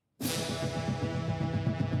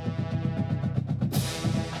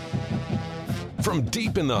From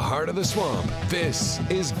deep in the heart of the swamp, this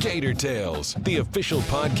is Gator Tales, the official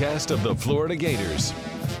podcast of the Florida Gators.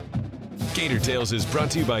 Gator Tales is brought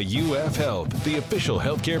to you by UF Health, the official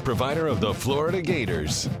healthcare provider of the Florida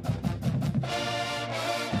Gators.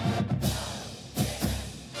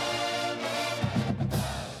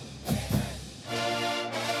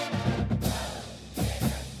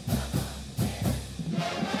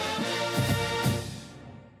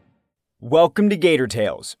 Welcome to Gator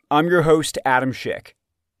Tales. I'm your host, Adam Schick.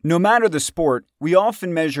 No matter the sport, we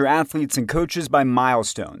often measure athletes and coaches by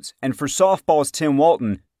milestones, and for softball's Tim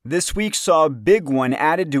Walton, this week saw a big one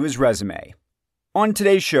added to his resume. On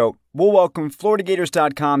today's show, we'll welcome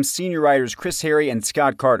FloridaGators.com senior writers Chris Harry and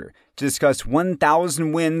Scott Carter to discuss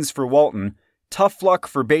 1,000 wins for Walton, tough luck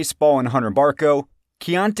for baseball and Hunter Barco,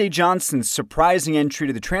 Keontae Johnson's surprising entry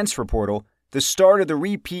to the transfer portal, the start of the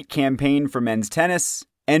repeat campaign for men's tennis,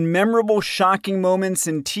 and memorable shocking moments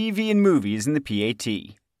in TV and movies in the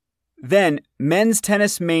PAT. Then, men's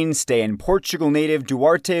tennis mainstay and Portugal native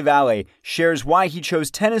Duarte Valle shares why he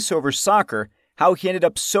chose tennis over soccer, how he ended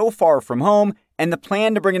up so far from home, and the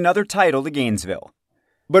plan to bring another title to Gainesville.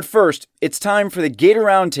 But first, it's time for the Gator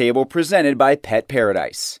Roundtable presented by Pet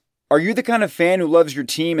Paradise. Are you the kind of fan who loves your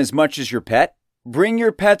team as much as your pet? Bring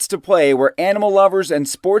your pets to play where animal lovers and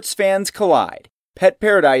sports fans collide. Pet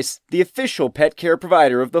Paradise, the official pet care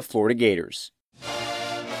provider of the Florida Gators.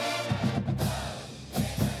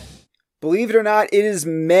 Believe it or not, it is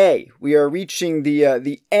May. We are reaching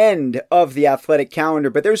the end of the athletic calendar,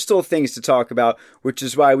 but there's still things to talk about, which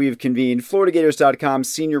is why we've convened FloridaGators.com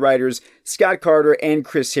senior writers Scott Carter and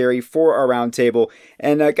Chris Harry for our roundtable.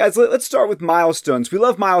 And guys, let's start with milestones. We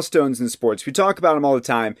love milestones in sports. We talk about them all the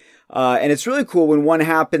time, and it's really cool when one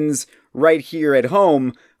happens right here at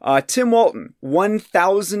home. Tim Walton,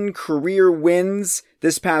 1,000 career wins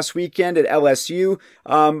this past weekend at LSU.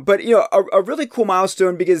 But, a really cool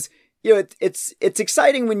milestone because, it's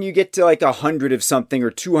exciting when you get to like 100 of something or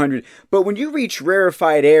 200. But when you reach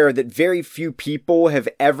rarefied air that very few people have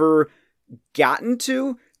ever gotten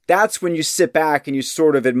to, that's when you sit back and you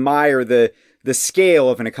sort of admire the scale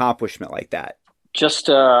of an accomplishment like that. Just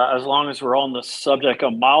as long as we're on the subject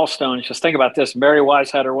of milestones, just think about this. Mary Wise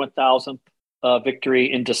had her 1,000th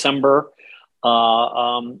victory in December.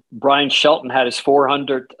 Brian Shelton had his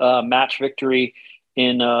 400th match victory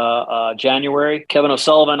in January. Kevin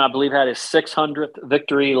O'Sullivan, I believe, had his 600th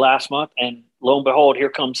victory last month. And lo and behold, here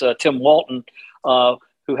comes Tim Walton,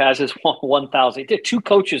 who has his 1,000. He did two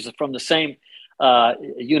coaches from the same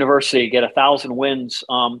university get 1,000 wins.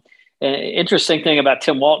 Interesting thing about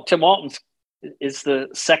Tim Walton is the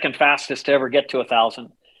second fastest to ever get to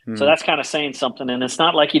 1,000. So that's kind of saying something. And it's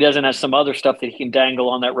not like he doesn't have some other stuff that he can dangle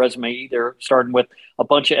on that resume either, starting with a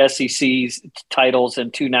bunch of SEC titles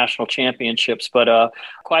and 2 national championships. But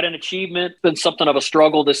quite an achievement. Been something of a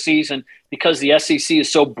struggle this season because the SEC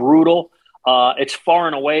is so brutal. It's far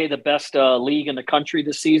and away the best league in the country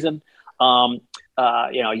this season. You're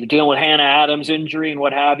dealing with Hannah Adams' injury and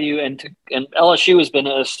what have you. And LSU has been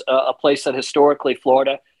a place that historically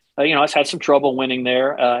Florida, has had some trouble winning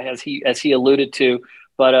there, as he alluded to.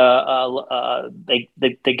 But they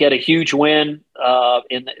get a huge win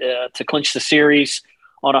to clinch the series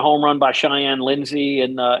on a home run by Cheyenne Lindsay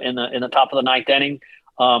in the top of the 9th inning.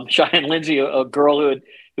 Cheyenne Lindsay, a girl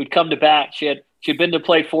who'd come to bat, she'd been to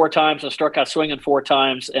play 4 times and struck out swinging 4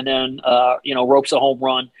 times, and then ropes a home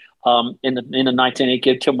run in the 9th inning.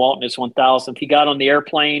 Give Tim Walton his 1,000th. He got on the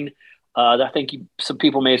airplane. I think some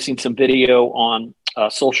people may have seen some video on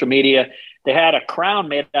social media. They had a crown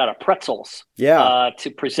made out of pretzels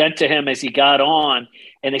to present to him as he got on.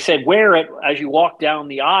 And they said, wear it as you walk down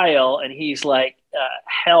the aisle. And he's like,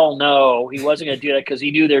 hell no. He wasn't going to do that because he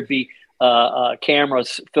knew there'd be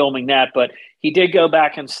cameras filming that. But he did go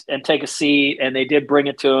back and take a seat, and they did bring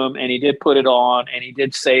it to him, and he did put it on, and he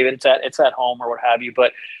did save it. It's at home or what have you.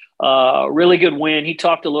 But really good win. He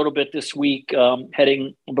talked a little bit this week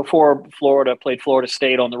heading before Florida played Florida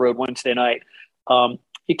State on the road Wednesday night.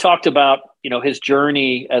 He talked about, his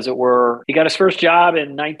journey, as it were. He got his first job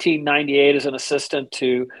in 1998 as an assistant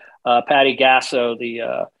to Patty Gasso,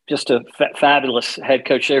 just a fabulous head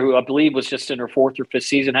coach there, who I believe was just in her 4th or 5th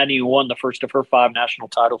season, hadn't even won the first of her 5 national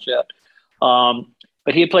titles yet.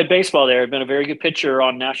 But he had played baseball there, had been a very good pitcher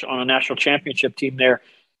on a national championship team there.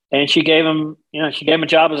 And she gave him a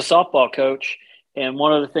job as a softball coach. And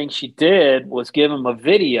one of the things she did was give him a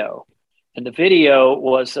video. And the video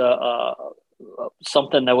was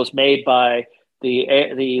something that was made by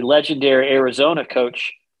the legendary Arizona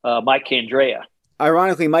coach, Mike Candrea.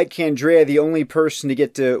 Ironically, Mike Candrea, the only person to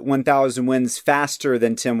get to 1,000 wins faster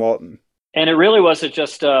than Tim Walton. And it really wasn't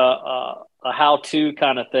just a a how-to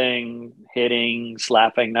kind of thing, hitting,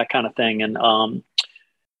 slapping, that kind of thing. And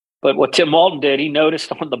but what Tim Walton did, he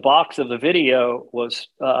noticed on the box of the video was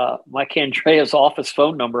Mike Andrea's office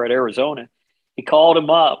phone number at Arizona. He called him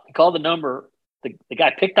up. He called the number. The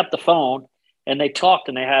guy picked up the phone, and they talked,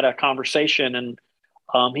 and they had a conversation. And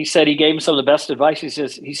he said he gave him some of the best advice. He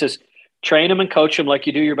says, train him and coach him like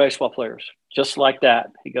you do your baseball players, just like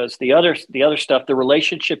that. He goes, the other stuff, the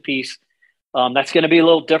relationship piece, that's going to be a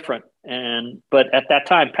little different. But at that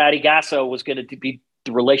time, Patty Gasso was going to be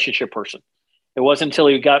the relationship person. It wasn't until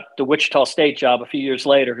he got the Wichita State job a few years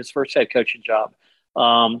later, his first head coaching job,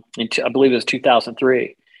 I believe it was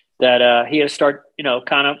 2003, that he had to start,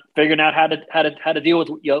 kind of figuring out how to deal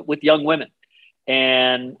with young women.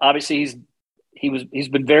 And obviously, he's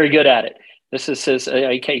been very good at it. This is his.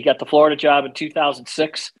 He got the Florida job in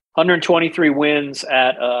 2006. 123 wins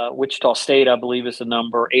at Wichita State, I believe, is the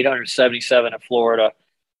number. 877 at Florida,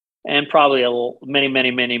 and probably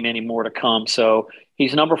many more to come. So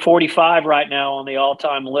he's number 45 right now on the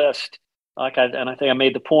all-time list. I think I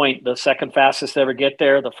made the point. The second fastest to ever get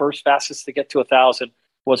there. The first fastest to get to 1,000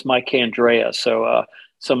 was Mike Andrea. So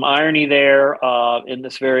some irony there in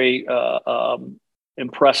this very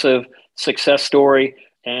impressive success story,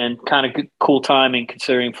 and kind of cool timing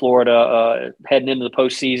considering Florida heading into the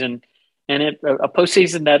postseason, and a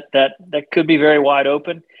postseason that could be very wide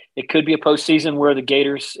open. It could be a postseason where the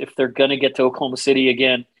Gators, if they're going to get to Oklahoma City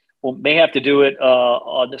again, may have to do it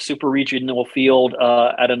on the super regional field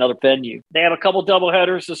at another venue. They have a couple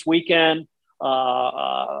doubleheaders this weekend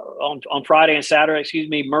on Friday and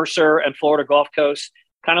Saturday. Mercer and Florida Gulf Coast,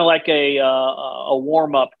 kind of like a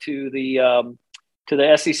warm up to the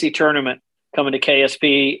SEC tournament coming to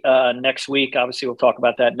KSP next week. Obviously, we'll talk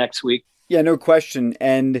about that next week. Yeah, no question.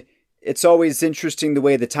 And it's always interesting the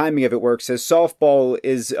way the timing of it works. As softball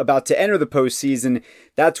is about to enter the postseason,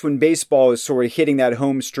 that's when baseball is sort of hitting that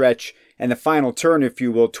home stretch and the final turn, if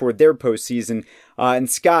you will, toward their postseason. And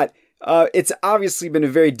Scott, it's obviously been a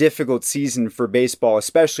very difficult season for baseball,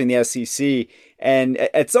 especially in the SEC. And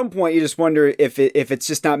at some point, you just wonder if it's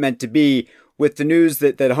just not meant to be, with the news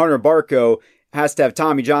that Hunter Barco has to have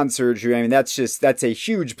Tommy John surgery. I mean, that's a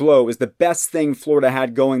huge blow. It was the best thing Florida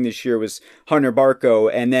had going this year was Hunter Barco,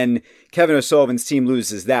 and then Kevin O'Sullivan's team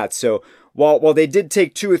loses that. So while they did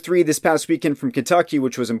take 2 or 3 this past weekend from Kentucky,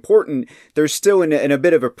 which was important, they're still in a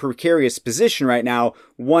bit of a precarious position right now,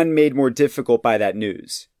 one made more difficult by that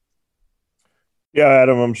news. Yeah,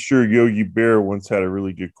 Adam, I'm sure Yogi Berra once had a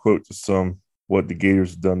really good quote to what the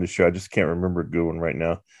Gators have done this year. I just can't remember a good one right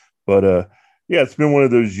now. But, yeah, it's been one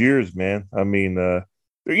of those years, man. I mean,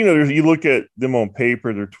 you look at them on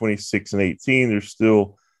paper, they're 26-18. They're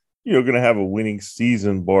still, going to have a winning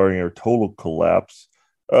season barring a total collapse,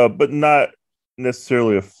 but not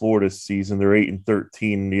necessarily a Florida season. They're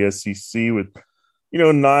 8-13 in the SEC with,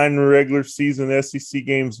 9 regular season SEC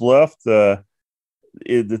games left. The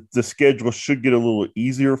schedule should get a little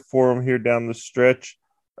easier for them here down the stretch.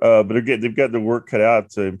 But they've got the work cut out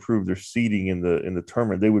to improve their seeding in the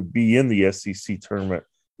tournament. They would be in the SEC tournament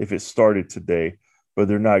if it started today, but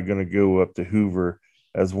they're not going to go up to Hoover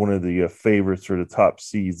as one of the favorites or the top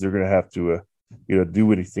seeds. They're going to have to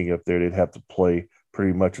do anything up there. They'd have to play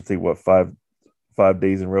pretty much, I think, 5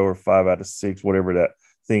 days in a row or 5 out of 6, whatever that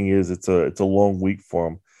thing is. It's a long week for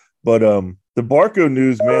them. But the Barco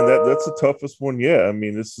news, man, that's the toughest one yet. I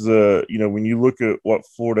mean, this is when you look at what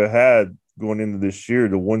Florida had going into this year,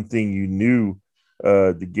 the one thing you knew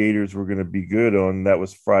the Gators were going to be good on, that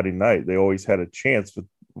was Friday night. They always had a chance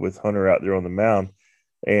with Hunter out there on the mound.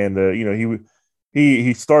 And,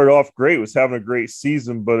 he started off great, was having a great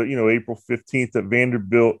season, but, April 15th at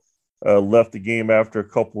Vanderbilt, left the game after a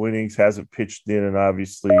couple innings, hasn't pitched in, and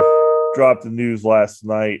obviously dropped the news last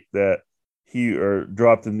night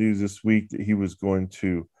dropped the news this week that he was going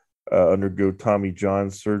to undergo Tommy John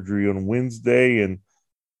surgery on Wednesday. And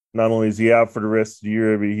not only is he out for the rest of the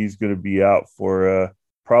year, but he's going to be out for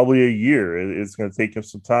probably a year. It's going to take him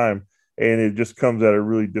some time, and it just comes at a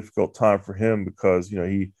really difficult time for him because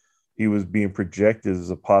he was being projected as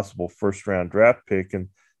a possible first-round draft pick, and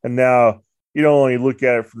now you don't only look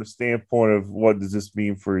at it from the standpoint of what does this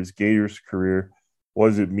mean for his Gators career, what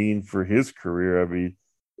does it mean for his career? I mean,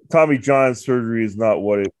 Tommy John surgery is not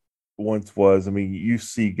what it once was. I mean, you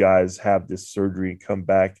see guys have this surgery and come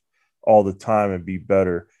back all the time and be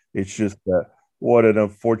better. It's just that what an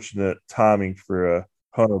unfortunate timing for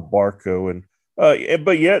Hunter Barco.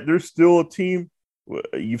 But yet there's still a team.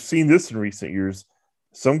 You've seen this in recent years.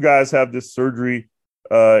 Some guys have this surgery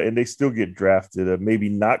and they still get drafted. Maybe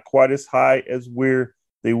not quite as high as where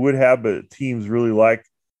they would have, but teams really like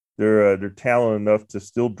their talent enough to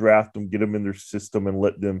still draft them, get them in their system, and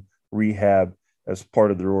let them rehab as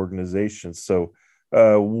part of their organization. So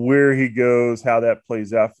where he goes, how that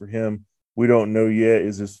plays out for him, we don't know yet.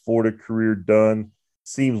 Is his Florida career done?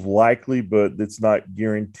 Seems likely, but it's not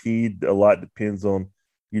guaranteed. A lot depends on,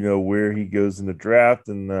 where he goes in the draft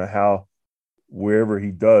and how wherever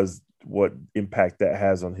he does, what impact that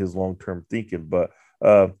has on his long-term thinking. But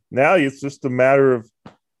now it's just a matter of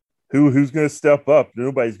who's going to step up.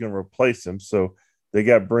 Nobody's going to replace him. So they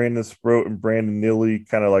got Brandon Sproat and Brandon Neely,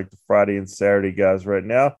 kind of like the Friday and Saturday guys right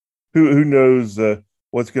now. Who knows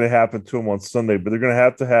what's going to happen to them on Sunday? But they're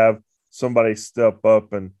going to have somebody step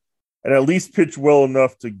up and at least pitch well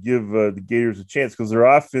enough to give the Gators a chance, because their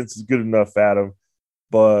offense is good enough, Adam,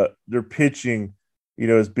 but their pitching,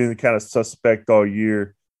 has been kind of suspect all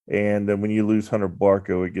year. And then when you lose Hunter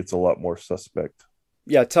Barco, it gets a lot more suspect.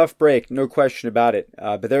 Yeah, tough break, no question about it.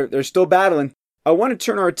 But they're still battling. I want to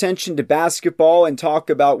turn our attention to basketball and talk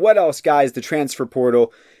about what else, guys, the transfer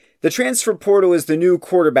portal. The transfer portal is the new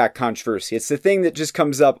quarterback controversy. It's the thing that just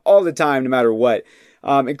comes up all the time, no matter what.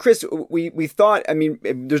 And Chris, we thought,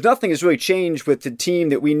 there's nothing has really changed with the team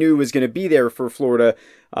that we knew was going to be there for Florida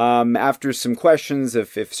after some questions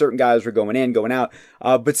if certain guys were going in, going out.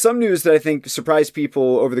 But some news that I think surprised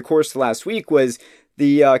people over the course of the last week was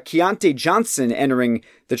the Keontae Johnson entering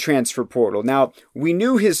the transfer portal. Now, we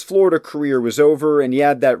knew his Florida career was over, and he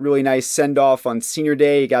had that really nice send-off on senior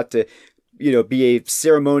day. He got to, be a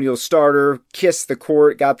ceremonial starter, kiss the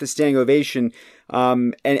court, got the standing ovation.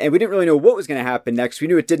 And we didn't really know what was going to happen next. We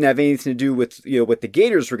knew it didn't have anything to do with, what the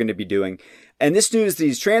Gators were going to be doing. And this news that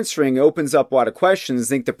he's transferring opens up a lot of questions. I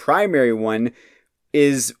think the primary one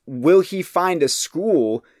is, will he find a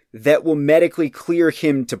school that will medically clear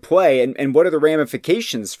him to play? And what are the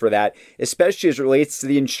ramifications for that, especially as it relates to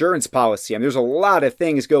the insurance policy? There's a lot of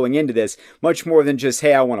things going into this, much more than just,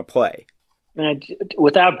 hey, I want to play. And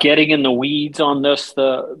without getting in the weeds on this,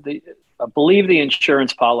 I believe the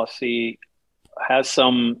insurance policy has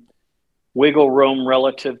some wiggle room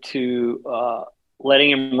relative to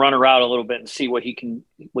letting him run around a little bit and see what he can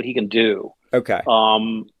do. Okay.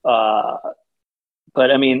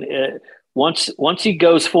 But once he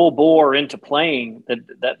goes full bore into playing,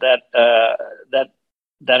 that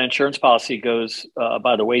insurance policy goes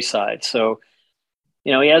by the wayside. So,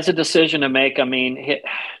 he has a decision to make.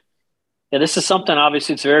 This is something,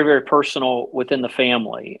 obviously, it's very, very personal within the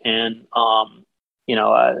family. And,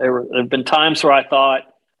 there have been times where I thought,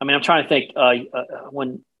 I'm trying to think,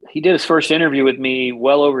 when he did his first interview with me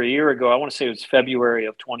well over a year ago, I want to say it was February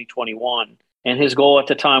of 2021. And his goal at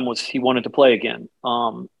the time was he wanted to play again.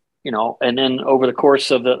 And then over the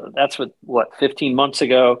course of 15 months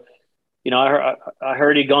ago, I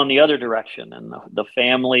heard he'd gone the other direction, and the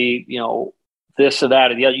family, this or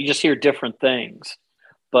that or the other. You just hear different things.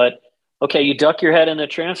 But okay, you duck your head in the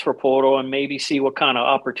transfer portal and maybe see what kind of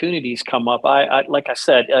opportunities come up. Like I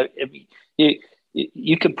said,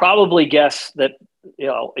 you could probably guess that,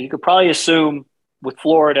 you could probably assume with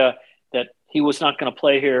Florida that he was not going to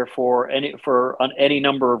play here for any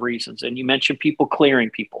number of reasons. And you mentioned people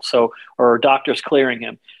clearing people, or doctors clearing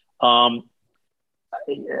him. I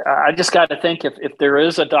just got to think if there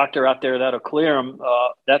is a doctor out there that'll clear him,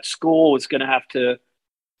 that school is going to have to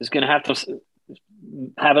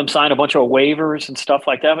have him sign a bunch of waivers and stuff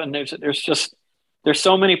like that. And there's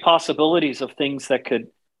so many possibilities of things that could,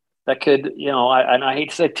 I hate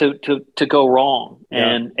to say to go wrong.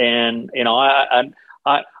 Yeah. And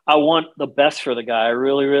I want the best for the guy. I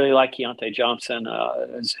really, really like Keontae Johnson.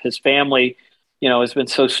 His family, has been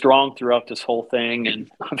so strong throughout this whole thing,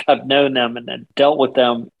 and I've known them and dealt with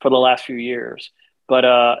them for the last few years.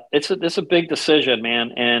 But it's a big decision,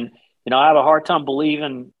 man. And I have a hard time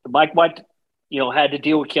believing Mike White, had to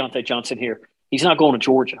deal with Keontae Johnson here. He's not going to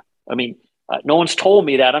Georgia. No one's told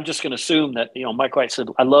me that. I'm just going to assume that, Mike White said,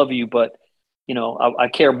 I love you, but, I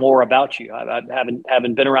care more about you. I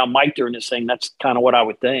haven't been around Mike during this thing. That's kind of what I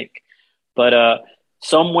would think. But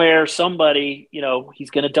somewhere, somebody,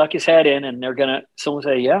 he's going to duck his head in, and someone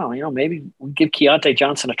say, yeah, maybe we give Keontae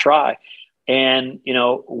Johnson a try. And,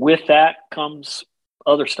 with that comes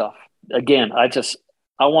other stuff. Again, I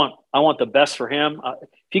want the best for him. If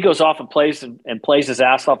he goes off and plays and plays his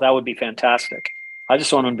ass off, that would be fantastic. I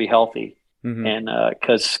just want him to be healthy. Mm-hmm. And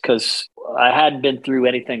because I hadn't been through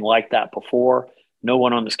anything like that before. No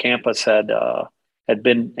one on this campus had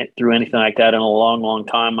been through anything like that in a long, long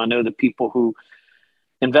time. I know the people who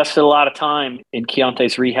invested a lot of time in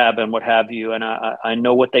Keontae's rehab and what have you, and I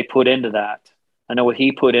know what they put into that. I know what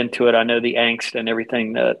he put into it. I know the angst and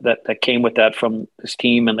everything that came with that from his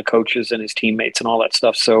team and the coaches and his teammates and all that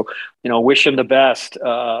stuff. So, wish him the best.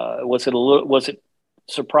 Was it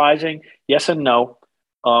surprising? Yes and no.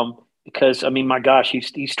 because, I mean, my gosh,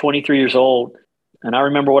 he's 23 years old. And I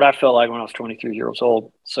remember what I felt like when I was 23 years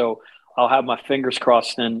old. So I'll have my fingers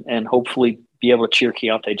crossed and hopefully be able to cheer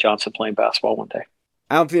Keontae Johnson playing basketball one day.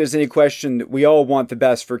 I don't think there's any question that we all want the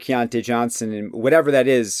best for Keontae Johnson, and whatever that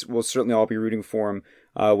is, we'll certainly all be rooting for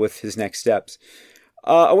him with his next steps.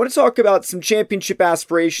 I want to talk about some championship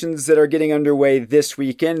aspirations that are getting underway this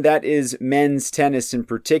weekend. That is men's tennis in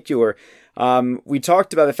particular. We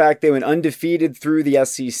talked about the fact they went undefeated through the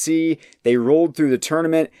SEC. They rolled through the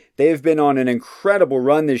tournament. They've been on an incredible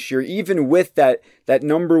run this year, even with that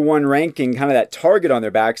number one ranking, kind of that target on their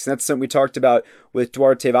backs. And that's something we talked about with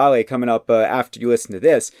Duarte Valle coming up after you listen to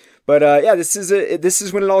this. But this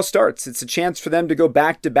is when it all starts. It's a chance for them to go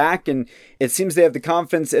back to back, and it seems they have the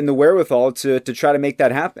confidence and the wherewithal to try to make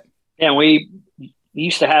that happen. Yeah, and we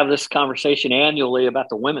used to have this conversation annually about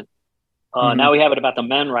the women. Now we have it about the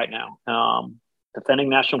men right now. Defending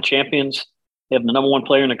national champions. They have the number one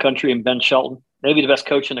player in the country in Ben Shelton, maybe the best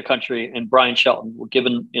coach in the country in Brian Shelton,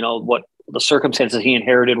 given, what the circumstances he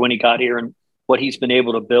inherited when he got here and what he's been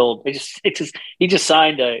able to build. He just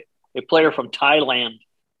signed a player from Thailand.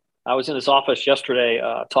 I was in his office yesterday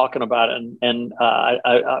talking about it, and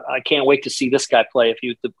I can't wait to see this guy play.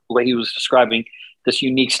 The way he was describing this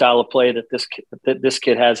unique style of play that this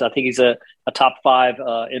kid has. I think he's a top 5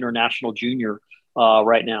 international junior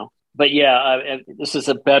right now. But yeah, this is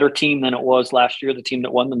a better team than it was last year. The team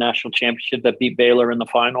that won the national championship that beat Baylor in the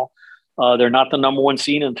final. They're not the number one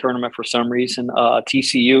seed in the tournament for some reason.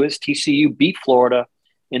 TCU is. TCU beat Florida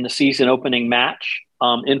in the season opening match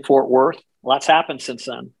in Fort Worth. Lots happened since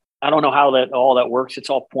then. I don't know how all that works.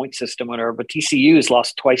 It's all point system, whatever. But TCU has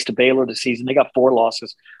lost twice to Baylor this season. They got 4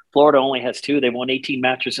 losses. Florida only has 2. They've won 18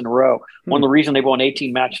 matches in a row. One of the reasons they've won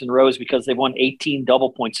 18 matches in a row is because they've won 18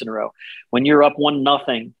 double points in a row. When you're up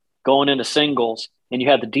 1-0 going into singles, and you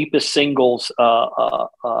have the deepest singles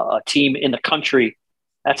team in the country,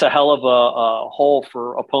 that's a hell of a hole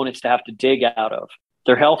for opponents to have to dig out of.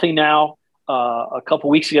 They're healthy now. A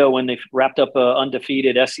couple weeks ago when they wrapped up an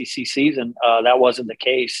undefeated SEC season, that wasn't the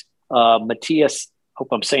case. Matthias, hope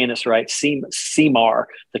I'm saying this right, Seymour,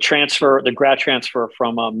 the grad transfer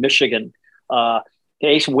from Michigan,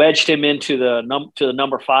 they wedged him into the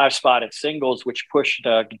number 5 spot at singles, which pushed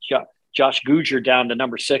Josh Gujar down to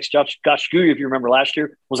number 6. Josh Gujar, if you remember last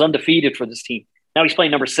year, was undefeated for this team. Now he's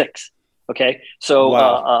playing number 6. Okay. So,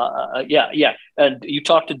 wow. Yeah. And you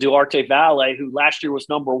talked to Duarte Valle, who last year was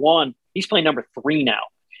number 1. He's playing number 3 now.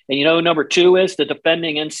 And number 2 is the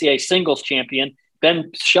defending NCAA singles champion.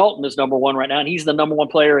 Ben Shelton is number 1 right now, and he's the number 1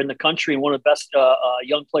 player in the country and one of the best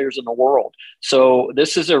young players in the world. So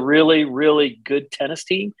this is a really, really good tennis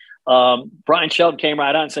team. Brian Shelton came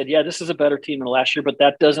right out and said, yeah, this is a better team than last year, but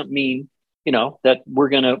that doesn't mean, that we're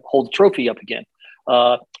going to hold the trophy up again.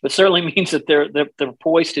 It certainly means that they're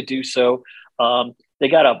poised to do so. They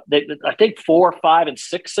got I think 4, 5, and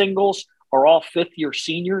 6 singles are all 5th-year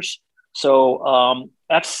seniors. So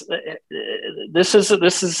this is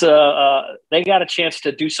they got a chance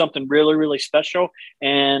to do something really, really special.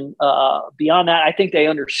 And beyond that, I think they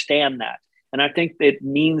understand that. And I think it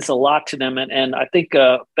means a lot to them. And I think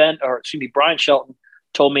Brian Shelton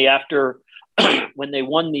told me after when they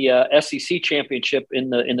won the SEC championship in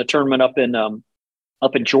the tournament up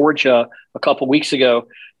in Georgia a couple weeks ago,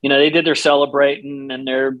 they did their celebrating and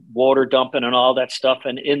their water dumping and all that stuff.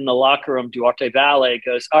 And in the locker room, Duarte Valle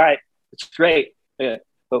goes, all right, it's great, but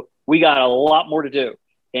we got a lot more to do.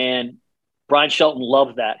 And Brian Shelton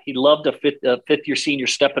loved that. He loved a 5th-year senior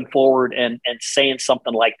stepping forward and saying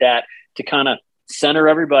something like that to kind of center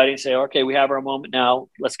everybody and say, okay, we have our moment now.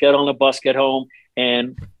 Let's get on the bus, get home,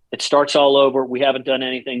 and it starts all over. We haven't done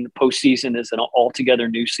anything. The postseason is an altogether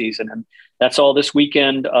new season, and that's all this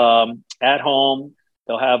weekend at home.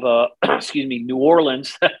 They'll have New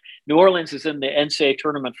Orleans. New Orleans is in the NCAA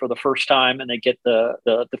tournament for the first time, and they get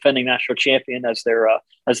the defending national champion as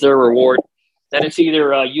their reward. Then it's either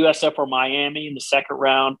USF or Miami in the second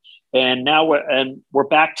round. And now we're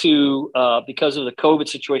back to because of the COVID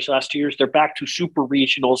situation last 2 years, they're back to super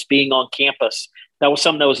regionals being on campus. That was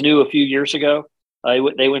something that was new a few years ago.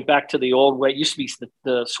 They went back to the old way. It used to be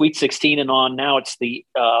the Sweet 16 and on. Now it's the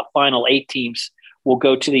final 8 teams will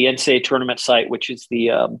go to the NCAA tournament site, which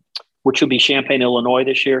will be Champaign, Illinois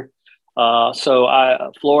this year.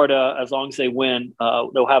 So Florida, as long as they win,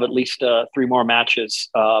 they'll have at least 3 more matches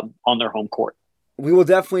on their home court. We will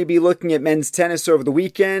definitely be looking at men's tennis over the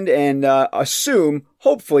weekend and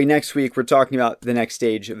hopefully next week, we're talking about the next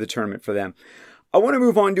stage of the tournament for them. I want to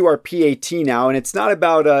move on to our PAT now, and it's not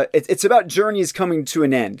about it's about journeys coming to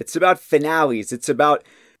an end. It's about finales. It's about,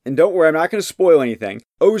 and don't worry, I'm not going to spoil anything.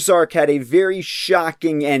 Ozark had a very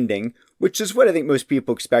shocking ending which is what I think most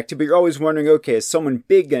people expected, but you're always wondering, okay, is someone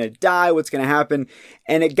big going to die? What's going to happen?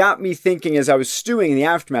 And it got me thinking, as I was stewing in the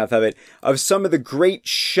aftermath of it, of some of the great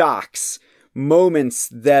shocks, moments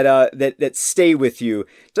that stay with you.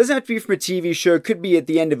 It doesn't have to be from a TV show. It could be at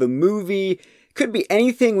the end of a movie. It could be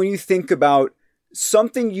anything when you think about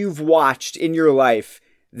something you've watched in your life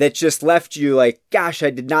that just left you like, gosh, I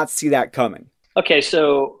did not see that coming. Okay,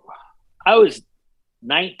 so I was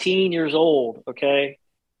 19 years old, okay,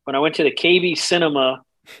 when I went to the KB Cinema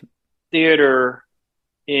Theater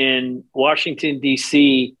in Washington,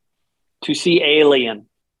 D.C. to see Alien.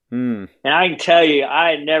 And I can tell you, I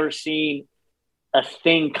had never seen a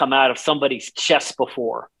thing come out of somebody's chest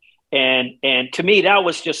before. And to me, that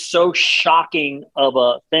was just so shocking of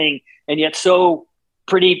a thing, and yet so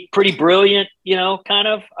pretty brilliant, kind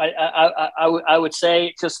of. I would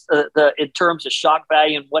say just in terms of shock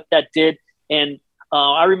value and what that did. And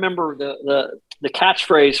I remember the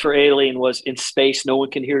catchphrase for Alien was, "In space, no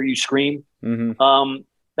one can hear you scream." Mm-hmm.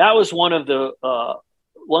 That was one of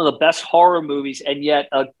the best horror movies, and yet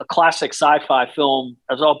a classic sci-fi film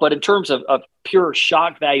as well. But in terms of pure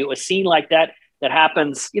shock value, a scene like that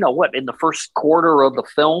happens, in the first quarter of the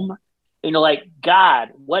film, like, God,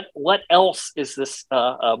 what else is this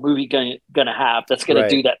movie going to have that's going to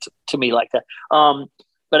do that to me like that?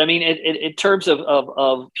 But I mean, in terms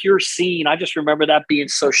of pure scene, I just remember that being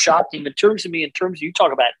so shocking. In terms of you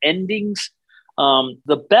talk about endings,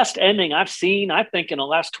 the best ending I've seen, I think, in the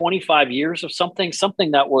last 25 years of something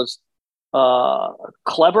that was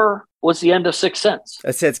clever was the end of Sixth Sense. I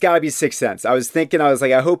said it's got to be Sixth Sense. I was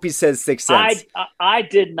like, I hope he says Sixth Sense. I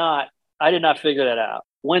did not figure that out.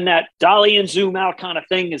 When that dolly and zoom out kind of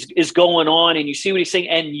thing is going on, and you see what he's saying,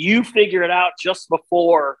 and you figure it out just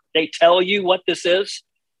before they tell you what this is.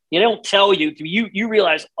 They don't tell you. You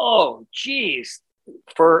realize, oh, geez,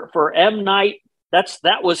 for M. Night,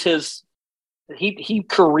 that was his. He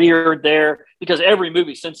careered there, because every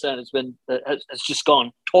movie since then has just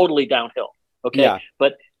gone totally downhill. Okay, yeah.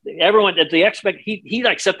 But everyone at the he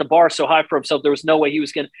like set the bar so high for himself, there was no way he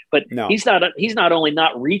was going to. But no. He's not only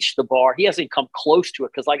not reached the bar, he hasn't come close to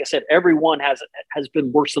it, because, like I said, everyone has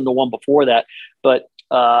been worse than the one before that. But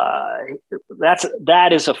that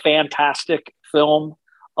is a fantastic film.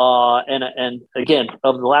 And again,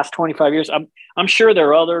 of the last 25 years, I'm sure there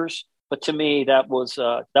are others, but to me, that was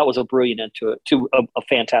a brilliant end to a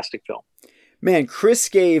fantastic film. Man, Chris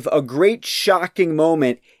gave a great shocking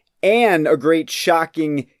moment and a great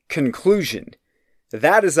shocking conclusion.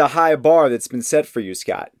 That is a high bar that's been set for you,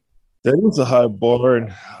 Scott. That is a high bar,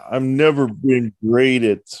 and I've never been great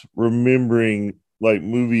at remembering like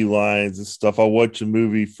movie lines and stuff. I watch a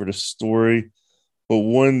movie for the story, but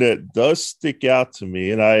one that does stick out to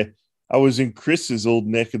me, and I was in Chris's old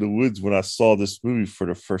neck of the woods when I saw this movie for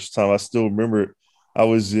the first time. I still remember it. I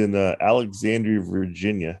was in Alexandria,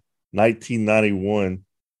 Virginia, 1991,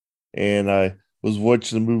 and I was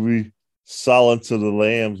watching the movie Silence of the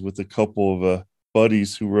Lambs with a couple of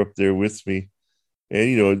buddies who were up there with me.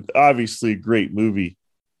 And, obviously a great movie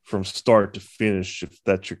from start to finish, if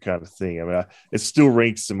that's your kind of thing. I mean, it still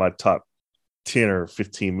ranks in my top 10 or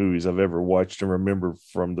 15 movies I've ever watched and remember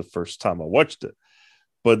from the first time I watched it.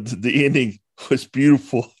 But the ending was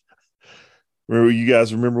beautiful. You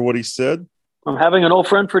guys remember what he said? I'm having an old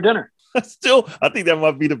friend for dinner. I think that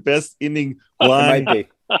might be the best ending line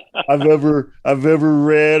I've ever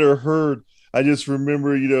read or heard. I just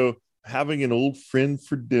remember, having an old friend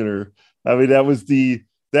for dinner. I mean, that was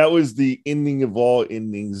the ending of all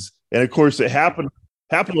endings. And of course it happened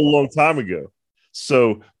a long time ago.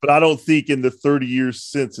 So, but I don't think in the 30 years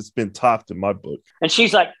since it's been topped in my book. And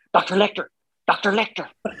she's like, Dr. Lecter, Dr. Lecter,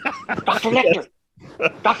 Dr. Lecter,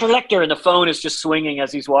 Dr. Lecter. And the phone is just swinging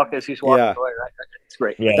as he's walking away. Right? It's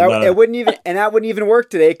great. Yeah, it wouldn't even work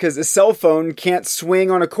today, because a cell phone can't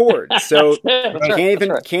swing on a cord. So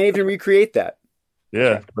can't even recreate that.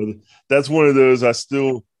 Yeah. But that's one of those I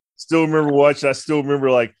still remember watching. I still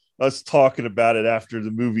remember like us talking about it after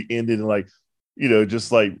the movie ended, and like,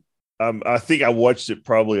 just like, I think I watched it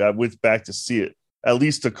I went back to see it at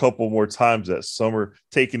least a couple more times that summer,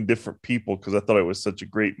 taking different people, because I thought it was such a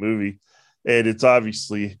great movie. And it's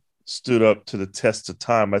obviously stood up to the test of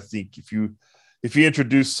time. I think if you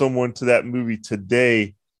introduce someone to that movie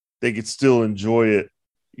today, they could still enjoy it,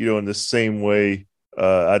 in the same way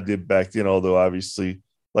I did back then. Although obviously,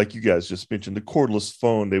 like you guys just mentioned, the cordless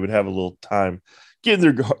phone, they would have a little time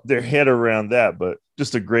getting their head around that. But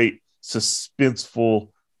just a great, suspenseful,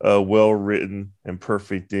 well-written and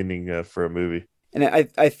perfect ending for a movie. And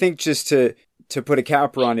I think, just to put a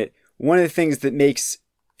capper on it, one of the things that makes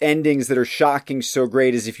endings that are shocking so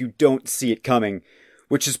great is if you don't see it coming.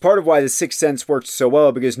 which is part of why The Sixth Sense worked so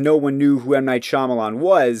well, because no one knew who M. Night Shyamalan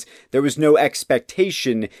was. There was no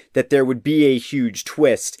expectation that there would be a huge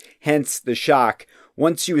twist, hence the shock.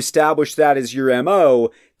 Once you establish that as your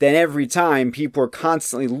MO, then every time people are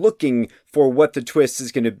constantly looking for what the twist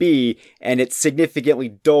is going to be, and it significantly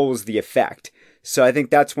dulls the effect. So I think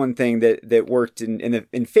that's one thing that worked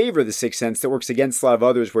in favor of The Sixth Sense that works against a lot of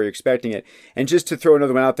others where you're expecting it. And just to throw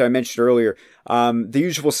another one out there, I mentioned earlier, The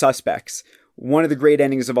Usual Suspects, one of the great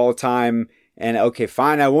endings of all time. And okay,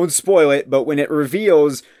 fine, I won't spoil it, but when it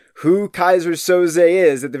reveals who Keyser Söze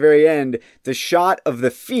is at the very end, the shot of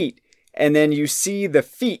the feet, and then you see the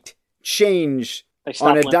feet change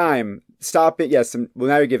on a dime. Stop it. Yes. Well,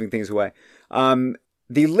 now you're giving things away.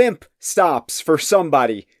 The limp stops for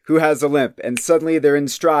somebody who has a limp, and suddenly they're in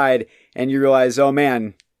stride, and you realize, oh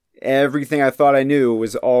man, everything I thought I knew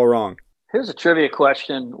was all wrong. Here's a trivia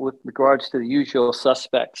question with regards to The Usual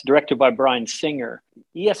Suspects, directed by Bryan Singer.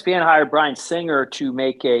 ESPN hired Bryan Singer to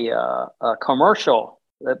make a commercial.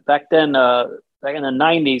 Back then, back in the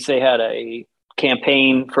 90s, they had a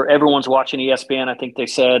campaign for everyone's watching ESPN, I think they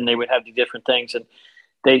said, and they would have the different things. And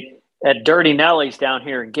they at Dirty Nelly's down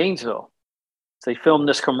here in Gainesville. So they filmed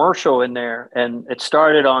this commercial in there, and it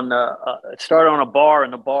started on a bar,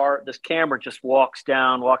 and this camera just walks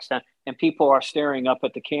down, and people are staring up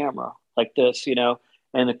at the camera like this,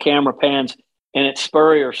 and the camera pans, and it's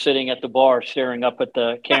Spurrier sitting at the bar staring up at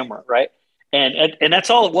the camera, right? And that's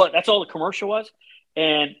all it was. That's all the commercial was.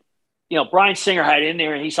 And Bryan Singer had it in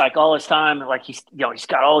there, and he's like all his time, like he's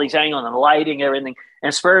got all these angles and lighting, everything.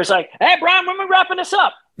 And Spurrier's like, "Hey, Bryan, when are we wrapping this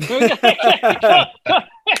up? Gotta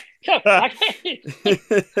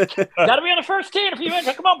be on the first tee in a few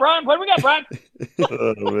minutes. Come on, Bryan. What do we got, Bryan?"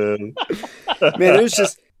 Oh, man,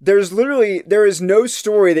 there is no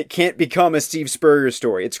story that can't become a Steve Spurrier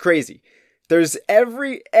story. It's crazy. There's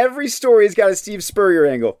every story's got a Steve Spurrier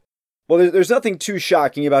angle. Well, there's nothing too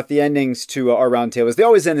shocking about the endings to our roundtables. They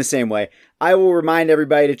always end the same way. I will remind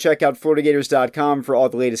everybody to check out FloridaGators.com for all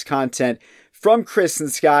the latest content from Chris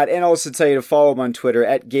and Scott, and also tell you to follow them on Twitter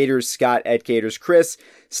at GatorsScott, at GatorsChris.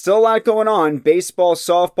 Still a lot going on. Baseball,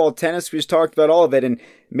 softball, tennis. We just talked about all of it, and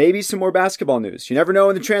maybe some more basketball news. You never know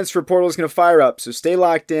when the transfer portal is going to fire up, so stay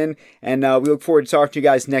locked in, and we look forward to talking to you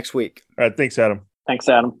guys next week. All right, thanks, Adam. Thanks,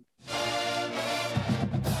 Adam.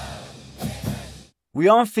 We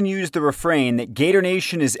often use the refrain that Gator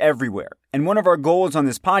Nation is everywhere, and one of our goals on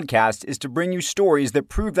this podcast is to bring you stories that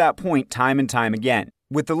prove that point time and time again,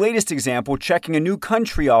 with the latest example checking a new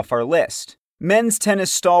country off our list. Men's tennis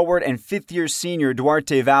stalwart and fifth-year senior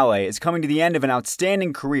Duarte Valle is coming to the end of an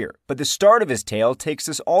outstanding career, but the start of his tale takes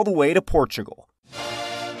us all the way to Portugal.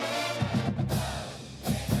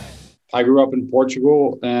 I grew up in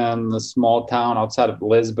Portugal in a small town outside of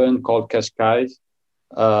Lisbon called Cascais.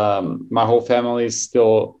 My whole family is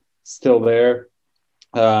still there.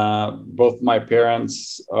 Both my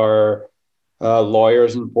parents are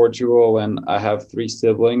lawyers in Portugal, and I have 3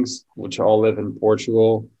 siblings, which all live in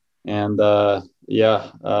Portugal. And I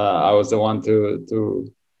was the one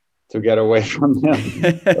to get away from them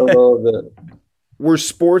a little bit. Were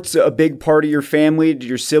sports a big part of your family? Did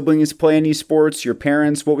your siblings play any sports? Your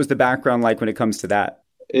parents? What was the background like when it comes to that?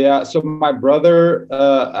 Yeah, so my brother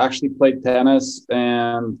actually played tennis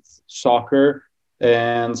and soccer.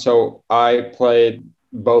 And so I played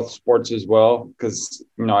both sports as well because,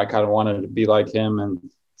 I kind of wanted to be like him. And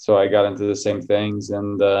so I got into the same things.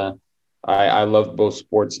 And I loved both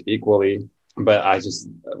sports equally. But I just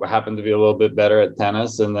happened to be a little bit better at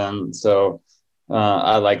tennis. And then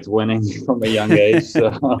I liked winning from a young age.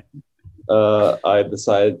 So I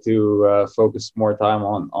decided to focus more time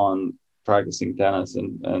on practicing tennis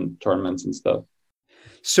and tournaments and stuff.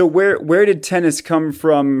 So where did tennis come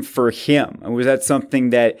from for him? And was that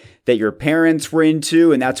something that your parents were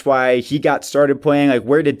into and that's why he got started playing? Like,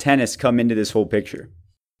 where did tennis come into this whole picture?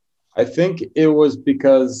 I think it was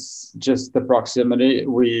because just the proximity.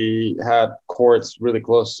 We had courts really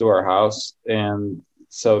close to our house, and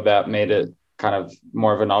so that made it kind of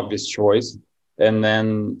more of an obvious choice. And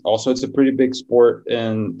then also it's a pretty big sport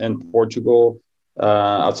in Portugal.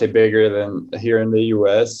 I'd say bigger than here in the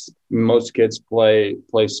US. Most kids play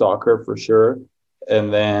soccer for sure.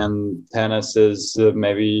 And then tennis is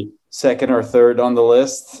maybe second or third on the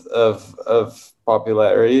list of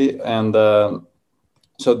popularity. And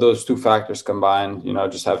so those two factors combined,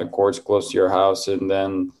 just having courts close to your house and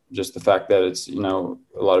then just the fact that it's, a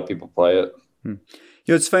lot of people play it.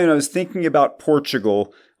 It's funny, when I was thinking about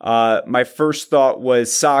Portugal, my first thought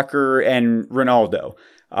was soccer and Ronaldo.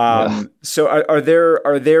 So are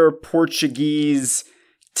there Portuguese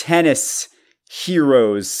tennis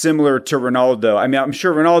heroes similar to Ronaldo? I mean, I'm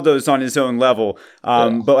sure Ronaldo's on his own level,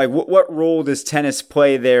 but like, what role does tennis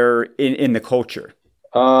play there in the culture?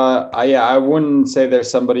 I wouldn't say there's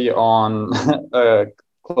somebody on a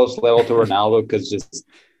close level to Ronaldo, because just,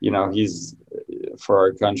 he's, for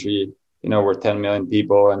our country, we're 10 million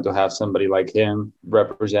people, and to have somebody like him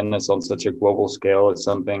represent us on such a global scale is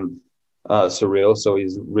something surreal. So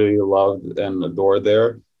he's really loved and adored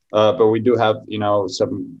there. But we do have, we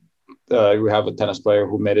have a tennis player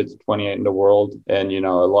who made it to 28 in the world, and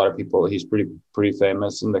a lot of people. He's pretty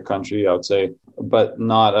famous in the country, I would say, but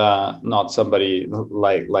not somebody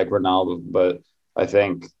like Ronaldo. But I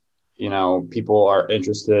think people are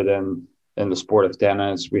interested in the sport of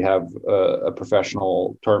tennis. We have a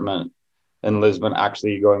professional tournament in Lisbon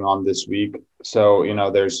actually going on this week. So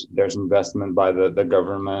there's investment by the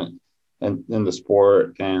government and in the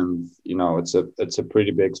sport, and it's a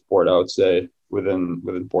pretty big sport, I would say,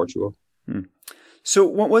 within Portugal. So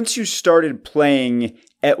once you started playing,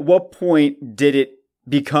 at what point did it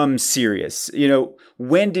become serious?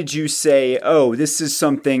 When did you say, oh, this is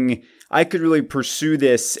something I could really pursue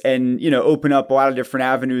this and, open up a lot of different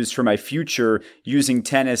avenues for my future using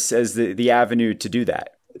tennis as the avenue to do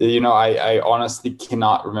that? I honestly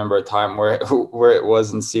cannot remember a time where it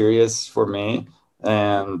wasn't serious for me.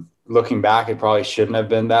 And looking back, it probably shouldn't have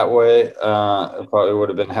been that way. It probably would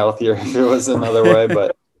have been healthier if it was another way.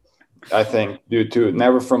 But I think due to,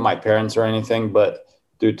 never from my parents or anything, but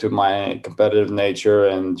due to my competitive nature,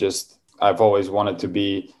 and just I've always wanted to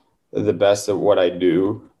be the best at what I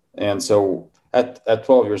do. And so at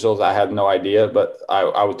 12 years old, I had no idea, but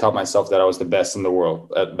I would tell myself that I was the best in the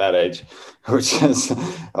world at that age, which is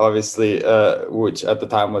obviously, which at the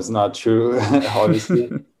time was not true, obviously.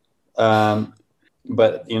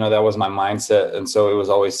 But, that was my mindset. And so it was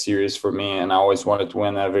always serious for me, and I always wanted to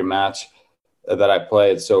win every match that I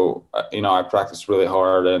played. So, I practiced really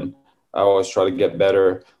hard, and I always try to get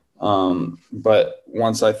better. But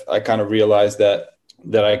once I kind of realized that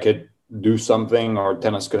I could do something, or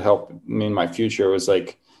tennis could help me in my future, it was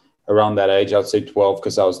like around that age. I would say 12,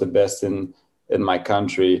 because I was the best in my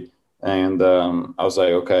country. And I was like,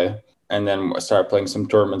 okay. And then I started playing some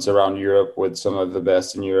tournaments around Europe with some of the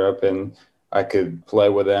best in Europe, and I could play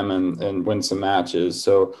with them and win some matches.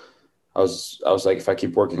 So I was like, if I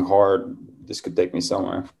keep working hard, this could take me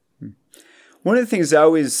somewhere. One of the things I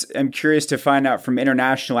always am curious to find out from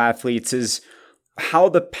international athletes is how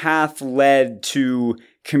the path led to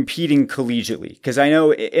competing collegiately. Because I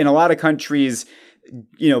know in a lot of countries,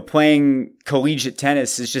 playing collegiate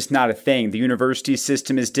tennis is just not a thing. The university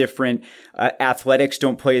system is different. Athletics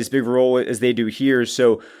don't play as big a role as they do here.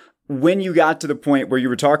 So when you got to the point where you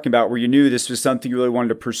were talking about, where you knew this was something you really wanted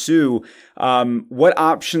to pursue, what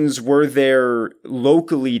options were there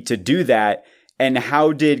locally to do that? And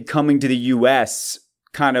how did coming to the U.S.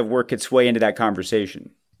 kind of work its way into that conversation?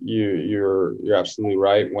 You're absolutely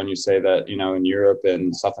right when you say that, in Europe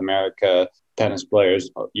and South America, tennis players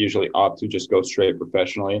usually opt to just go straight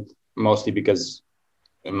professionally, mostly because,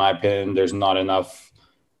 in my opinion, there's not enough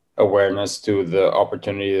awareness to the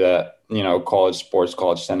opportunity that, college sports,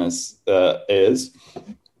 college tennis is.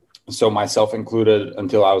 So myself included,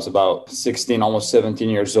 until I was about 16, almost 17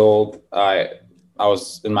 years old, I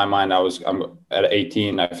was, in my mind, I'm at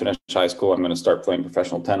 18, I finished high school, I'm going to start playing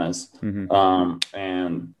professional tennis. Mm-hmm.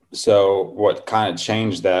 And so what kind of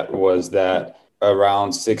changed that was that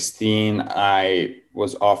around 16, I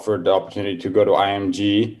was offered the opportunity to go to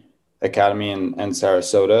IMG Academy in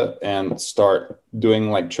Sarasota and start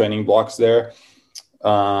doing like training blocks there.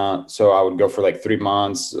 So I would go for like 3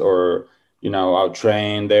 months, or, I would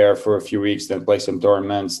train there for a few weeks, then play some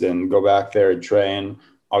tournaments, then go back there and train.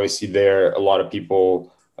 Obviously there, a lot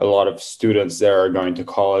of students there are going to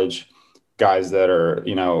college, guys that are,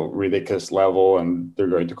 ridiculous level, and they're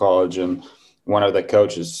going to college. And one of the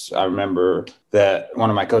coaches, I remember that one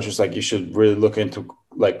of my coaches was like, you should really look into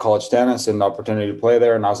like college tennis and the opportunity to play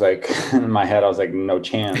there. And I was like, in my head, I was like, no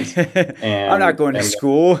chance. And I'm not going to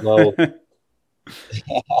school.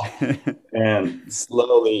 And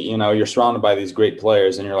slowly, you're surrounded by these great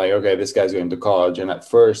players, and you're like, okay, this guy's going to college. And at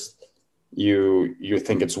first you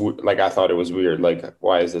think it's like, I thought it was weird. Like,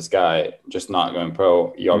 why is this guy just not going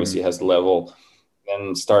pro? He obviously has the level.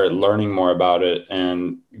 And started learning more about it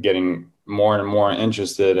and getting more and more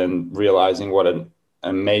interested, and realizing what an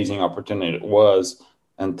amazing opportunity it was,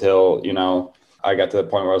 until, I got to the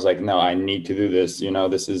point where I was like, no, I need to do this.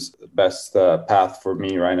 This is the best path for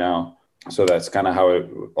me right now. So that's kind of how it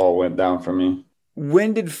all went down for me.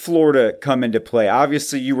 When did Florida come into play?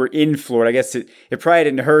 Obviously, you were in Florida. I guess it probably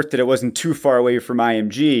didn't hurt that it wasn't too far away from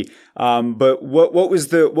IMG. But what was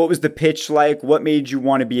the pitch like? What made you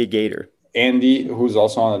want to be a Gator? Andy, who's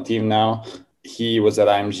also on the team now, he was at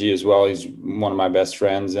IMG as well. He's one of my best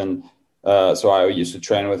friends. And so I used to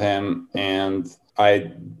train with him. And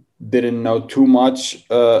I didn't know too much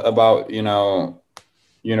about,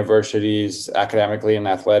 universities academically and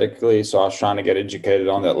athletically. So I was trying to get educated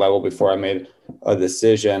on that level before I made a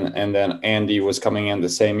decision. And then Andy was coming in the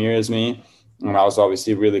same year as me. And I was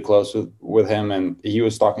obviously really close with him. And he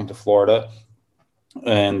was talking to Florida.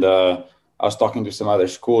 And I was talking to some other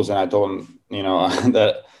schools. And I told him,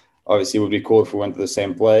 that obviously it would be cool if we went to the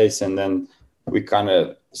same place. And then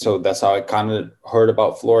so that's how I kind of heard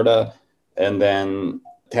about Florida. And then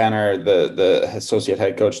Tanner, the associate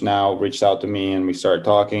head coach now, reached out to me and we started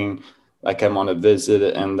talking. I came on a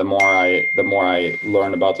visit, and the more I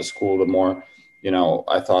learned about the school, the more,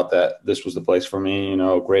 I thought that this was the place for me.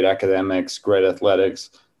 Great academics, great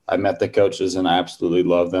athletics. I met the coaches and I absolutely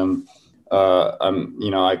love them.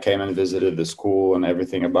 I came and visited the school, and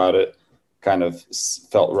everything about it kind of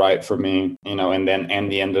felt right for me, and then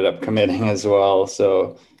Andy ended up committing as well.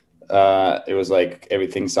 So it was like,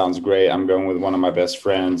 everything sounds great. I'm going with one of my best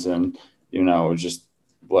friends, and, just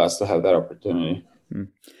blessed to have that opportunity.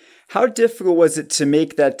 How difficult was it to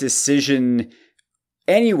make that decision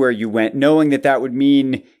anywhere you went, knowing that would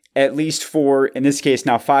mean, at least for, in this case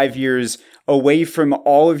now, 5 years away from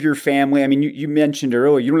all of your family? I mean, you mentioned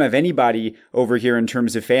earlier, you don't have anybody over here in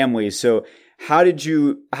terms of family. So how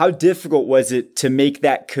difficult was it to make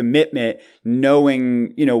that commitment,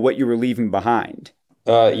 knowing, what you were leaving behind?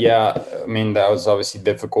 Yeah, I mean, that was obviously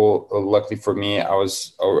difficult. Luckily for me, I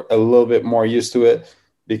was a little bit more used to it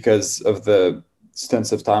because of the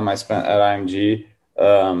extensive time I spent at IMG.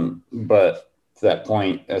 But to that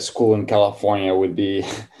point, a school in California would be,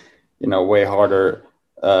 way harder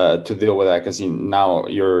to deal with that, because now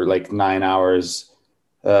you're like 9 hours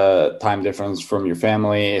time difference from your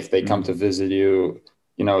family. If they come to visit you,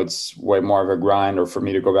 it's way more of a grind, or for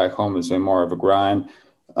me to go back home is way more of a grind.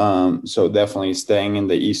 So definitely staying in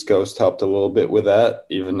the East Coast helped a little bit with that,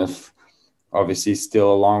 even if obviously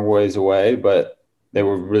still a long ways away, but they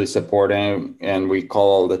were really supporting, and we call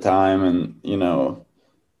all the time, and,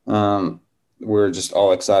 we're just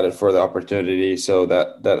all excited for the opportunity. So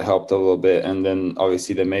that helped a little bit. And then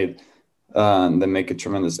obviously they make a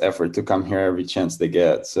tremendous effort to come here every chance they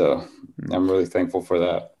get. So I'm really thankful for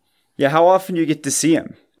that. Yeah. How often do you get to see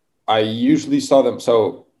them? I usually saw them.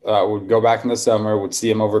 So I would go back in the summer, would see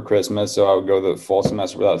them over Christmas. So I would go the fall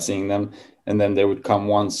semester without seeing them. And then they would come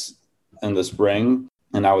once in the spring,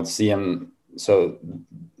 and I would see them. So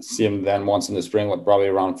see them then once in the spring, like probably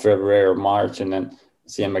around February or March, and then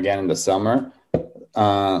see them again in the summer.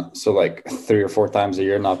 So like 3 or 4 times a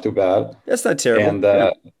year, not too bad. That's not terrible.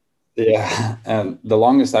 And yeah. And the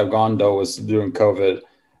longest I've gone though was during COVID.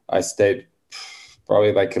 I stayed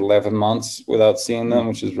probably like 11 months without seeing them,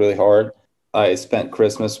 which is really hard. I spent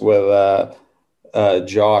Christmas with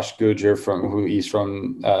Josh Gujer he's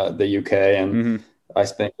from the UK, and I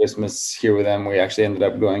spent Christmas here with him. We actually ended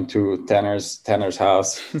up going to Tanner's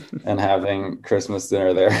house and having Christmas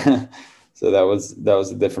dinner there. So that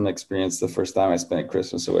was a different experience the first time I spent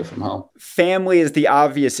Christmas away from home. Family is the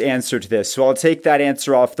obvious answer to this, so I'll take that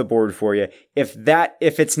answer off the board for you. If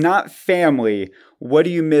it's not family, what do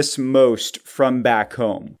you miss most from back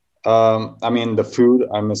home? I mean, the food.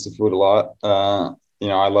 I miss the food a lot. I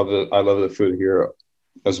love the food here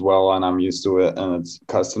as well, and I'm used to it and it's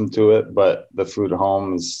accustomed to it. But the food at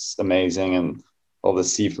home is amazing, and all the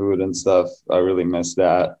seafood and stuff, I really miss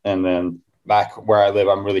that. And then back where I live,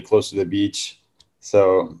 I'm really close to the beach.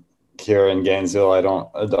 So here in Gainesville, I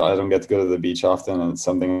don't get to go to the beach often, and it's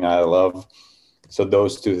something I love. So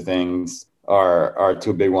those two things are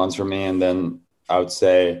two big ones for me. And then I would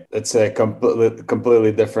say it's a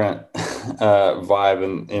completely different vibe,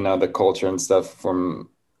 and the culture and stuff from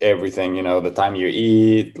everything. The time you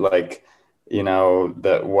eat, like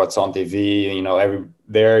what's on TV.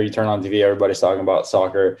 There you turn on TV, everybody's talking about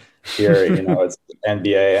soccer. Here, it's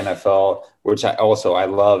NBA, NFL, which I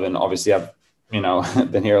love, and obviously I've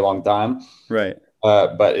been here a long time. Right.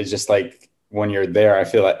 But it's just like when you're there, I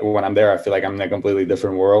feel like I'm in a completely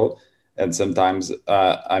different world. And sometimes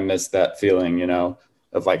I miss that feeling,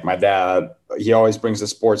 of like my dad. He always brings a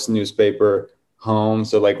sports newspaper home.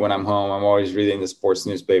 So like when I'm home, I'm always reading the sports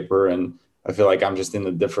newspaper, and I feel like I'm just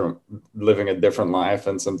living a different life.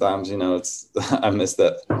 And sometimes, I miss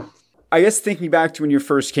that. I guess thinking back to when you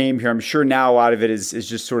first came here, I'm sure now a lot of it is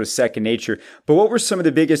just sort of second nature. But what were some of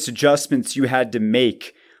the biggest adjustments you had to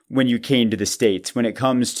make when you came to the States when it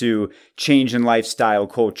comes to change in lifestyle,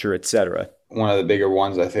 culture, et cetera? One of the bigger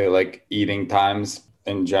ones, I feel like eating times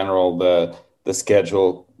in general, the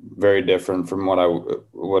schedule very different from what I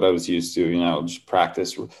was used to. Just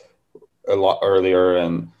practice a lot earlier,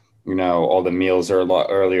 and all the meals are a lot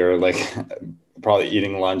earlier. Like probably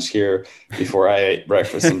eating lunch here before I ate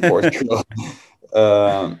breakfast in Portugal.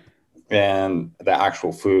 And the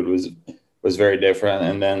actual food was very different.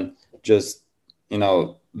 And then just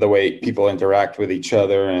the way people interact with each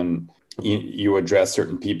other, and you address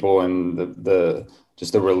certain people, and the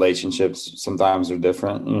just the relationships sometimes are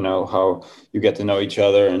different, how you get to know each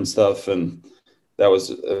other and stuff. And that was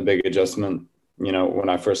a big adjustment. When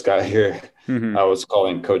I first got here, I was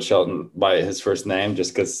calling Coach Shelton by his first name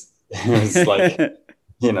just because it was like,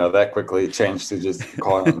 that quickly changed to just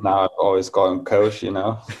call him. Now I always call him Coach,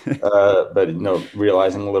 but,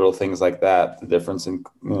 realizing little things like that, the difference in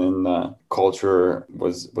culture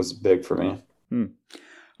was big for me.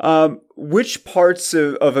 Which parts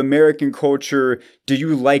of American culture do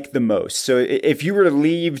you like the most? So if you were to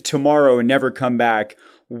leave tomorrow and never come back,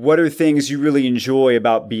 what are things you really enjoy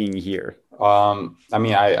about being here?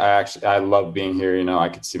 I love being here. I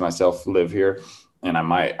could see myself live here, and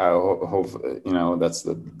I hope, that's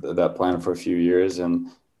that plan for a few years. And,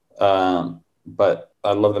 but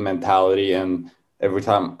I love the mentality, and every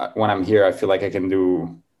time when I'm here, I feel like I can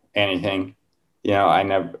do anything.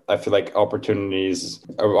 I feel like opportunities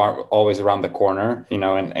are always around the corner,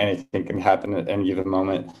 and anything can happen at any given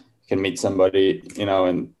moment. You can meet somebody,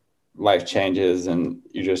 and life changes, and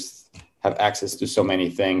you just have access to so many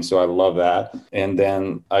things. So I love that. And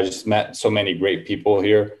then I just met so many great people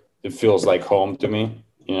here. It feels like home to me.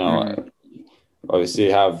 I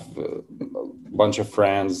obviously have a bunch of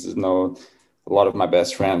friends. A lot of my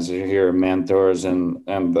best friends are here, mentors and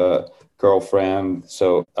the girlfriend.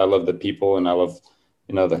 So I love the people, and I love,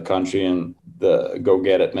 the country and the go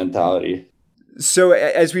get it mentality. So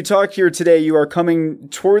as we talk here today, you are coming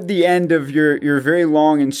toward the end of your very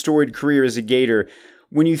long and storied career as a Gator.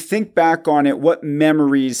 When you think back on it, what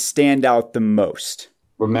memories stand out the most?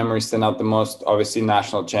 What memories stand out the most? Obviously,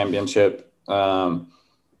 national championship,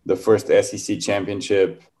 the first SEC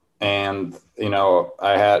championship. And,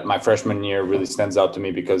 I had my freshman year really stands out to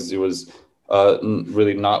me because it was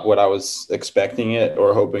really not what I was expecting it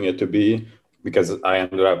or hoping it to be, because I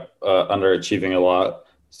ended up underachieving a lot.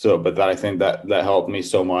 So, but I think that helped me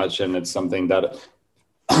so much. And it's something that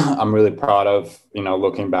I'm really proud of,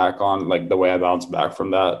 looking back on, like the way I bounced back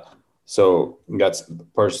from that. So that's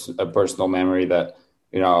a personal memory that,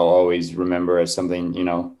 I'll always remember as something,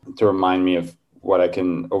 to remind me of what I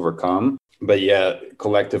can overcome. But yeah,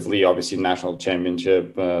 collectively, obviously national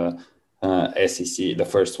championship, SEC, the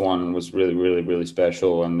first one was really, really, really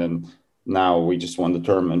special. And then now we just won the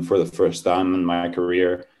tournament for the first time in my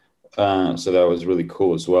career. So that was really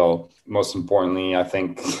cool as well. Most importantly, I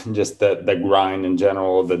think just the grind in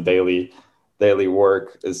general, the daily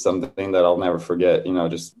work is something that I'll never forget.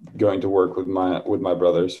 Just going to work with my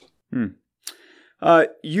brothers.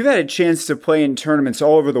 You've had a chance to play in tournaments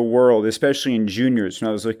all over the world, especially in juniors. When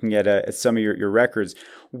I was looking at some of your records,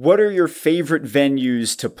 what are your favorite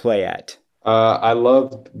venues to play at? I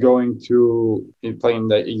loved going to playing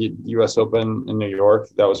the U.S. Open in New York.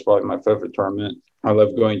 That was probably my favorite tournament. I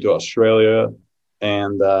loved going to Australia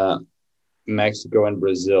and Mexico and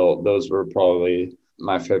Brazil. Those were probably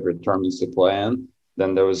my favorite tournaments to play in.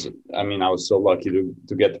 Then I was so lucky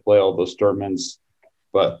to get to play all those tournaments.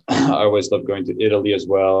 But I always loved going to Italy as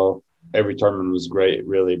well. Every tournament was great,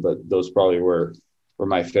 really, but those probably were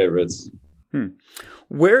my favorites.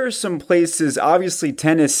 Where are some places, obviously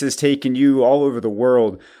tennis has taken you all over the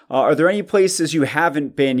world. Are there any places you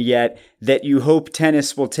haven't been yet that you hope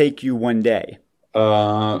tennis will take you one day?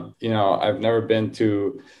 I've never been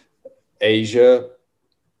to Asia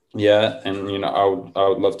yet. And, I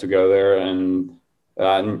would love to go there. And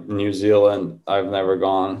New Zealand, I've never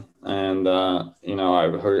gone. And,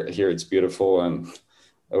 I've hear it's beautiful, and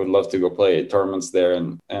I would love to go play tournaments there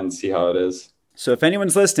and see how it is. So if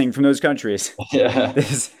anyone's listening from those countries, yeah,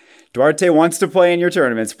 Duarte wants to play in your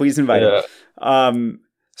tournaments, please invite him.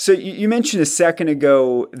 So you mentioned a second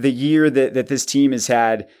ago the year that this team has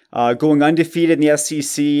had, going undefeated in the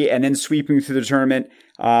SEC and then sweeping through the tournament.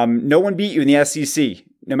 No one beat you in the SEC.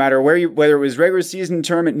 No matter whether it was regular season,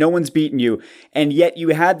 tournament, no one's beaten you. And yet you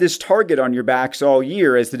had this target on your backs all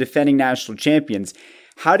year as the defending national champions.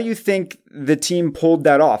 How do you think the team pulled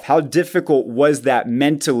that off? How difficult was that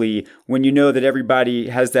mentally when you know that everybody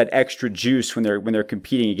has that extra juice when they're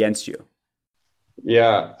competing against you?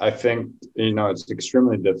 Yeah, I think, it's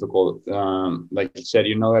extremely difficult. Like you said,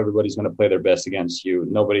 everybody's going to play their best against you.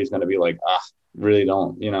 Nobody's going to be like, really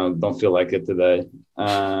don't feel like it today.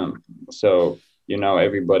 So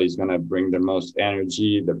everybody's going to bring their most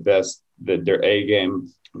energy, the best, their A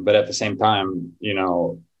game. But at the same time,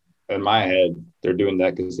 in my head, they're doing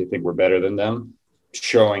that because they think we're better than them.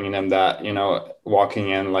 showing them that, walking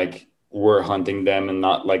in like we're hunting them and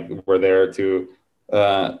not like we're there to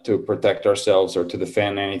protect ourselves or to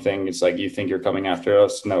defend anything. It's like, you think you're coming after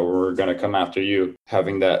us? No, we're going to come after you.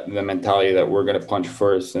 Having the mentality that we're going to punch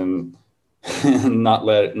first and not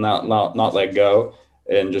let go.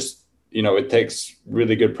 And just, it takes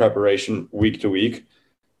really good preparation week to week.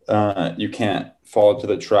 You can't fall into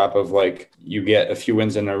the trap of like, you get a few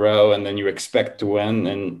wins in a row and then you expect to win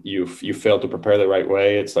and you fail to prepare the right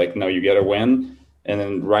way. It's like, no, you get a win and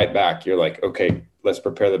then right back, you're like, okay, let's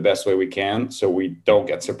prepare the best way we can so we don't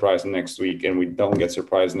get surprised next week and we don't get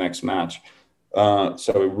surprised next match.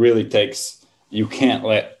 So it really takes, you can't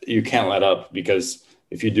let up, because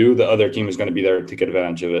if you do, the other team is going to be there to take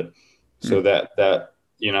advantage of it. So that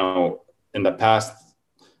in the past,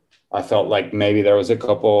 I felt like maybe there was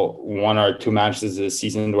one or two matches this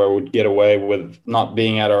season where we'd get away with not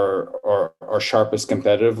being at our sharpest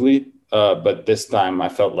competitively. But this time I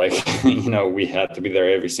felt like, we had to be there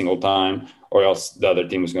every single time or else the other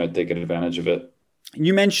team was going to take advantage of it.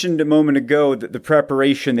 You mentioned a moment ago that the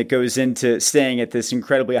preparation that goes into staying at this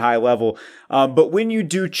incredibly high level. But when you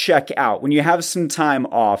do check out, when you have some time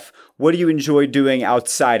off, what do you enjoy doing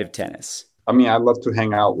outside of tennis? I mean, I love to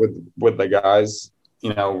hang out with the guys.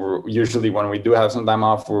 We're usually, when we do have some time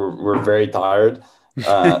off, we're very tired.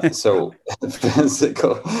 So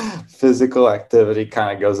physical activity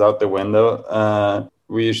kind of goes out the window.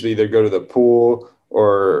 We usually either go to the pool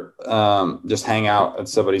or just hang out at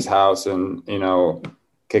somebody's house and,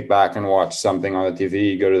 kick back and watch something on the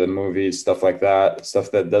TV, go to the movies, stuff like that, stuff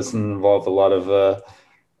that doesn't involve a lot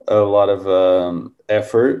of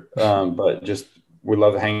effort. But just, we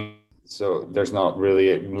love hanging. So there's not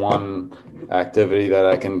really one activity that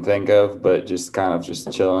I can think of, but just kind of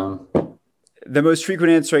just chilling. The most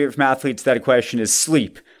frequent answer I get from athletes to that question is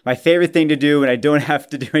sleep. My favorite thing to do when I don't have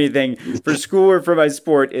to do anything for school or for my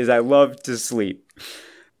sport is I love to sleep.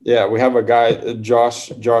 Yeah, we have a guy, Josh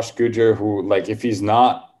Gujer, who, like, if he's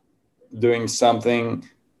not doing something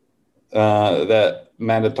that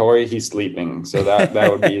mandatory, he's sleeping. So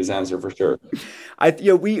that would be his answer for sure.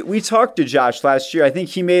 We talked to Josh last year. I think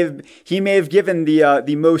he may have given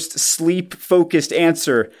the most sleep focused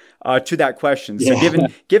answer to that question. So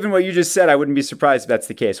given what you just said, I wouldn't be surprised if that's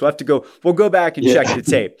the case. We'll go back and check the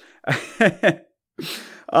tape.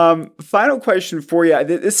 Final question for you.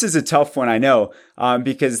 This is a tough one, I know,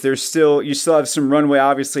 because you still have some runway,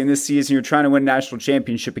 obviously, in this season. You're trying to win a national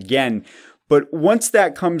championship again. But once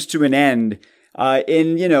that comes to an end,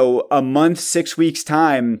 in a month, 6 weeks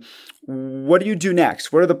time, what do you do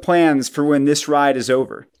next? What are the plans for when this ride is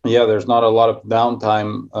over? Yeah, there's not a lot of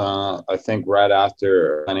downtime. I think right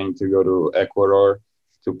after, planning to go to Ecuador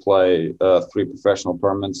to play 3 professional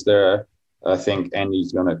tournaments there. I think I'm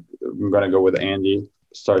gonna go with Andy,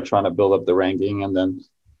 start trying to build up the ranking, and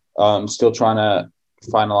then still trying to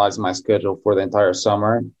finalize my schedule for the entire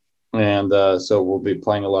summer. And so we'll be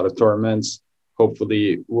playing a lot of tournaments.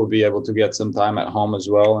 Hopefully we'll be able to get some time at home as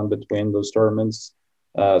well in between those tournaments.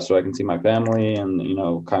 So I can see my family and,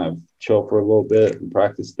 kind of chill for a little bit and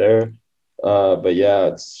practice there. But yeah,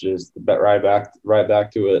 it's just right back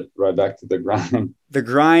to it, right back to the grind. The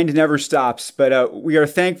grind never stops, but we are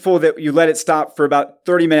thankful that you let it stop for about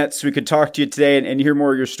 30 minutes so we could talk to you today and hear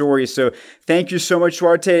more of your story. So thank you so much,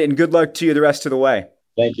 Duarte, and good luck to you the rest of the way.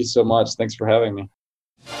 Thank you so much. Thanks for having me.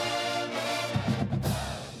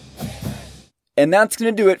 And that's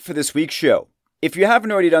going to do it for this week's show. If you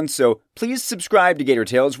haven't already done so, please subscribe to Gator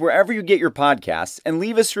Tales wherever you get your podcasts and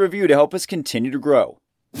leave us a review to help us continue to grow.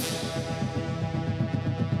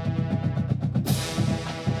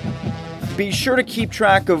 Be sure to keep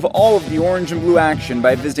track of all of the orange and blue action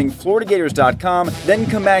by visiting FloridaGators.com, then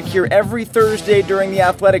come back here every Thursday during the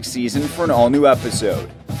athletic season for an all-new episode.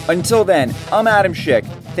 Until then, I'm Adam Schick.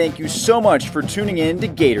 Thank you so much for tuning in to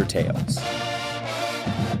Gator Tales.